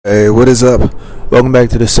What is up? Welcome back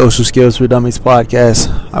to the Social Skills for Dummies podcast.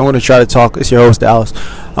 I'm going to try to talk. It's your host, Dallas.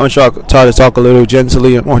 I'm going to try to talk a little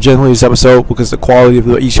more gently this episode because the quality of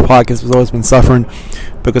each podcast has always been suffering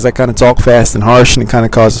because I kind of talk fast and harsh and it kind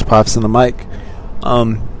of causes pops in the mic.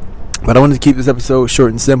 But I wanted to keep this episode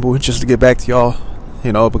short and simple just to get back to y'all,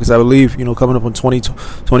 because I believe, coming up on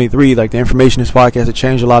 2023, like the information in this podcast has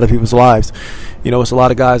changed a lot of people's lives. It's a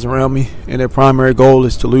lot of guys around me and their primary goal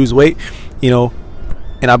is to lose weight,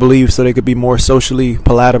 and I believe so they could be more socially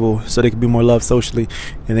palatable, so they could be more loved socially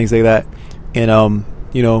and things like that. And,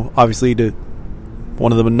 obviously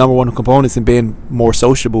one of the number one components in being more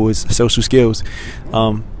sociable is social skills.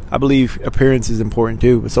 I believe appearance is important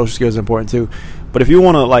too, but social skills is important too. But if you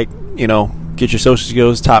want to get your social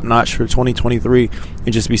skills top notch for 2023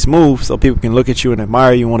 and just be smooth so people can look at you and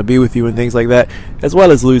admire you and want to be with you and things like that, as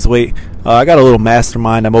well as lose weight, I got a little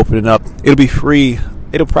mastermind I'm opening up. It'll be free.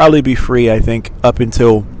 It'll probably be free, I think, up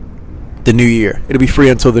until the new year. It'll be free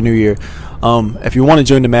until the new year. If you want to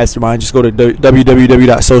join the mastermind, just go to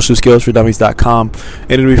www.socialskillsfordummies.com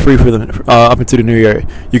and it'll be free for up until the new year.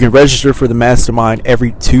 You can register for the mastermind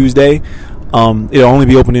every Tuesday. It'll only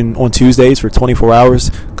be opening on Tuesdays for 24 hours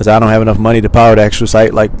because I don't have enough money to power the actual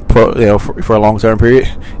site for a long-term period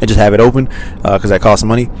and just have it open because that costs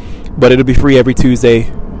money. But it'll be free every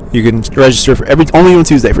Tuesday. You can register for only on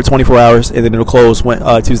Tuesday for 24 hours, and then it'll close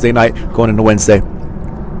Tuesday night going into Wednesday.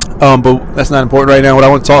 But that's not important right now. What I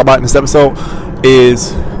want to talk about in this episode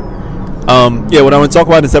is, a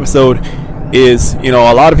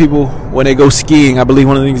lot of people when they go skiing, I believe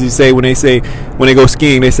one of the things you say when they go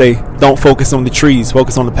skiing, they say don't focus on the trees,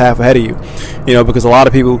 focus on the path ahead of you. Because a lot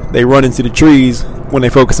of people they run into the trees when they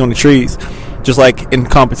focus on the trees. Just like in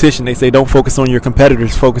competition, they say don't focus on your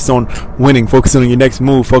competitors, focus on winning, focus on your next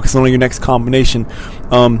move, focus on your next combination.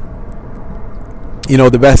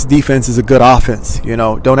 The best defense is a good offense.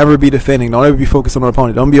 Don't ever be defending. Don't ever be focused on an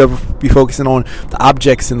opponent. Don't ever be focusing on the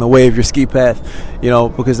objects in the way of your ski path,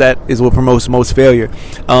 because that is what promotes most failure.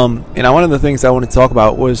 And one of the things I want to talk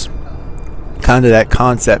about was kind of that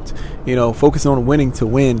concept, focus on winning to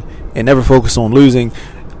win and never focus on losing.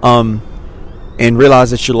 And realize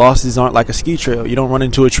that your losses aren't like a ski trail. You don't run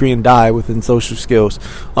into a tree and die within social skills.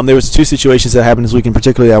 There was two situations that happened this week in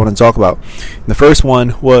particular I want to talk about. And the first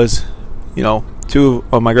one was, two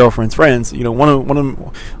of my girlfriend's friends.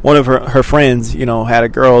 One of her friends, had a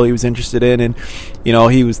girl he was interested in, and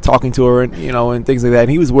he was talking to her, and and things like that. And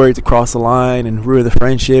he was worried to cross the line and ruin the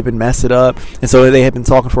friendship and mess it up. And so they had been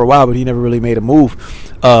talking for a while, but he never really made a move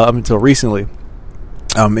up until recently.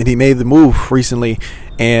 And he made the move recently,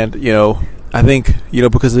 and I think,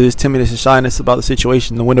 because of his timidness and shyness about the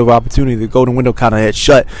situation, the window of opportunity, the golden window kind of had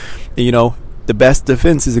shut. The best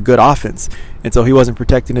defense is a good offense. And so he wasn't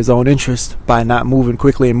protecting his own interest by not moving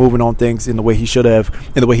quickly and moving on things in the way he should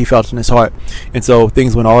have, in the way he felt in his heart. And so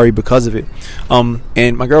things went awry because of it.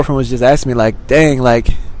 And my girlfriend was just asking me, dang,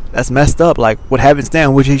 that's messed up. What happens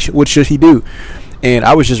now? What should he do? And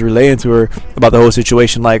I was just relaying to her about the whole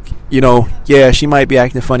situation. She might be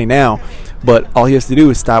acting funny now, but all he has to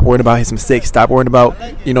do is stop worrying about his mistakes, stop worrying about,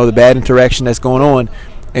 the bad interaction that's going on,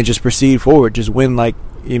 and just proceed forward. Just win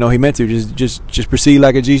he meant to. Just proceed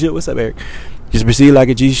like a G should. What's up, Eric? Just proceed like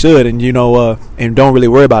a G should, and and don't really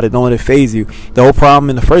worry about it. Don't let it phase you. The whole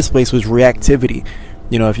problem in the first place was reactivity.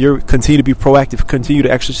 If you continue to be proactive, continue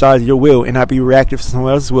to exercise your will and not be reactive to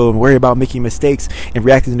someone else's will and worry about making mistakes and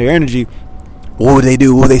reacting to their energy, what would they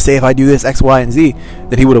do? What would they say if I do this, X, Y, and Z?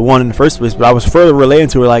 That he would have won in the first place. But I was further relaying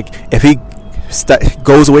to her, if he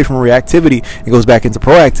goes away from reactivity and goes back into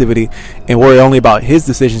proactivity and worry only about his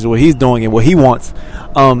decisions, what he's doing and what he wants,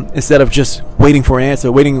 instead of just waiting for an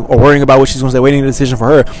answer, worrying about what she's going to say, waiting a decision for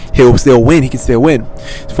her, he'll still win. He can still win.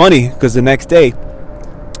 It's funny because the next day,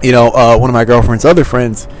 one of my girlfriend's other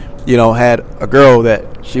friends, had a girl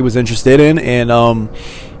that she was interested in, and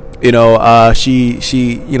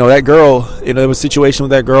that girl, there was a situation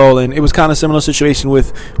with that girl, and it was kind of similar situation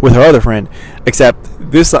with her other friend, except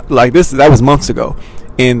that was months ago,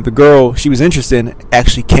 and the girl she was interested in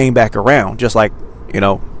actually came back around, just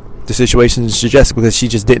the situation suggested, because she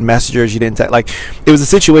just didn't message her, she didn't it was a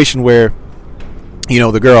situation where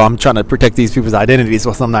the girl, I'm trying to protect these people's identities,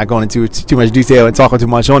 so I'm not going into too much detail and talking too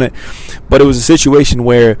much on it, but it was a situation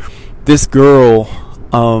where this girl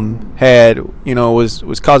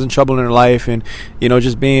was causing trouble in her life, and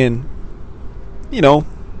just being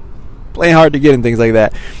playing hard to get and things like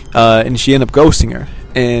that, and she ended up ghosting her.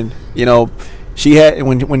 And she had,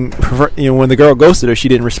 when the girl ghosted her, she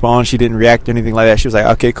didn't respond, she didn't react or anything like that. She was like,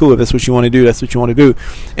 okay, cool, if that's what you want to do, that's what you want to do.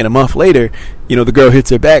 And a month later, the girl hits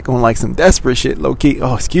her back on some desperate shit, low key.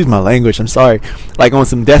 Oh, excuse my language, I'm sorry. On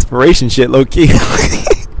some desperation shit, low key.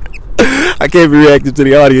 I can't be reactive to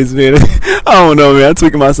the audience, man. I don't know, man. I'm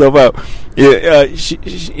tweaking myself out. Yeah,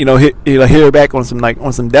 he'll hit her back on some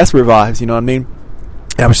desperate vibes. You know what I mean?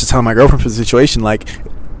 And I was just telling my girlfriend for the situation, like,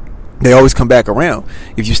 they always come back around.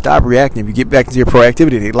 If you stop reacting, if you get back into your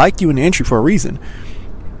proactivity, they like you in the entry for a reason.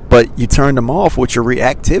 But you turn them off with your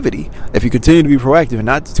reactivity. If you continue to be proactive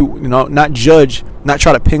and not judge, not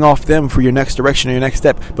try to ping off them for your next direction or your next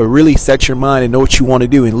step, but really set your mind and know what you want to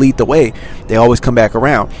do and lead the way, they always come back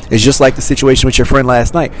around. It's just like the situation with your friend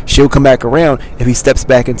last night. She'll come back around if he steps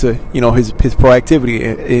back into his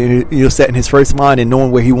proactivity and setting his first mind and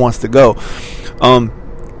knowing where he wants to go.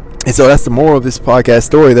 And so that's the moral of this podcast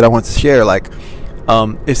story that I want to share. Like,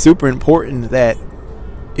 it's super important that,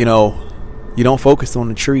 you don't focus on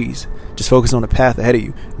the trees. Just focus on the path ahead of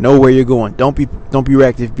you. Know where you're going. Don't be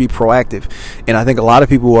reactive. Be proactive. And I think a lot of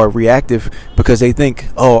people are reactive because they think,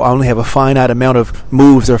 oh, I only have a finite amount of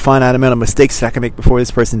moves or a finite amount of mistakes that I can make before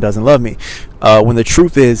this person doesn't love me. When the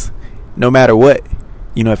truth is, no matter what,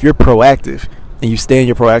 if you're proactive and you stay in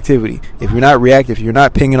your proactivity, if you're not reactive, you're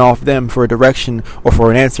not pinging off them for a direction or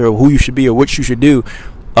for an answer of who you should be or what you should do,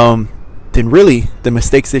 then really the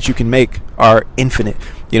mistakes that you can make are infinite.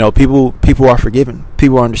 People are forgiven.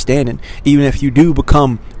 People are understanding. Even if you do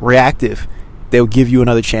become reactive, they'll give you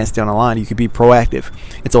another chance down the line. You could be proactive.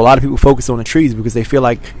 And so a lot of people focus on the trees because they feel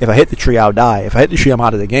like if I hit the tree, I'll die. If I hit the tree, I'm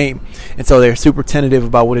out of the game. And so they're super tentative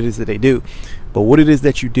about what it is that they do. But what it is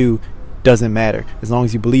that you do doesn't matter as long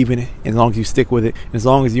as you believe in it, as long as you stick with it, and as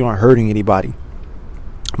long as you aren't hurting anybody.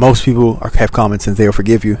 Most people have common sense. They'll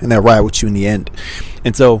forgive you and they'll ride with you in the end.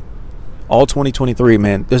 And so all 2023,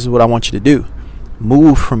 man, this is what I want you to do.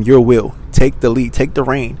 Move from your will. Take the lead. Take the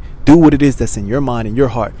reign. Do what it is that's in your mind and your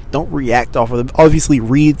heart. Don't react off of them. Obviously,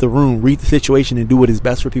 read the room, read the situation, and do what is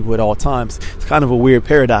best for people at all times. It's kind of a weird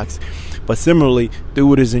paradox. But similarly, do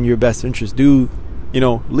what is in your best interest. Lead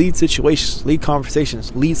situations, lead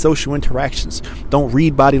conversations, lead social interactions. Don't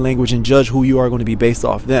read body language and judge who you are going to be based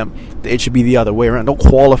off them. It should be the other way around. Don't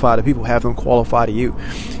qualify the people, have them qualify to you.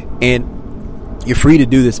 And you're free to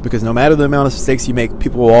do this because no matter the amount of mistakes you make,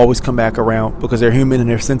 people will always come back around because they're human and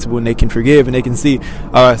they're sensible and they can forgive and they can see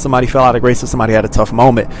somebody fell out of grace or somebody had a tough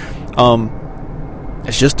moment.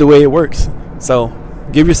 It's just the way it works. So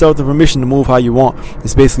give yourself the permission to move how you want.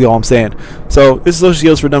 It's basically all I'm saying. So this is Social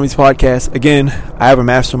Skills for Dummies podcast. Again, I have a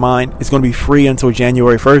mastermind. It's going to be free until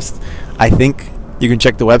January 1st. I think you can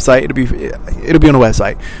check the website. It'll be on the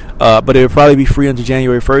website. But it'll probably be free until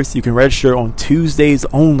January 1st. You can register on Tuesdays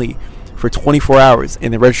only for 24 hours,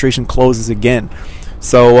 and the registration closes again.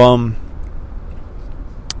 So,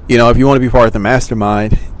 if you want to be part of the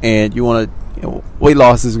mastermind and you want to, weight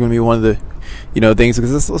loss is going to be one of the, things,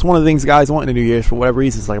 because it's one of the things guys want in the New Year's for whatever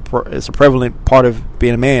reason. It's like it's a prevalent part of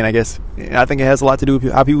being a man, I guess. And I think it has a lot to do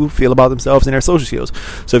with how people feel about themselves and their social skills.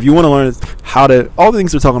 So if you want to learn all the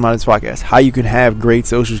things we're talking about in this podcast, how you can have great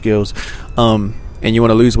social skills, and you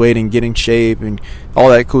want to lose weight and get in shape and all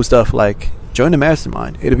that cool stuff, like, join the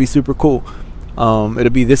mastermind. It'll be super cool. It'll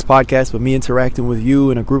be this podcast with me interacting with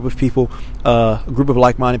you and a group of people, a group of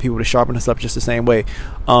like-minded people to sharpen us up just the same way.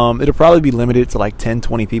 It'll probably be limited to like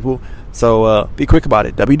 10-20 people. So be quick about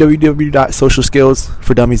it.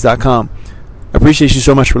 www.socialskillsfordummies.com. I appreciate you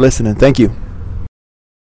so much for listening. Thank you.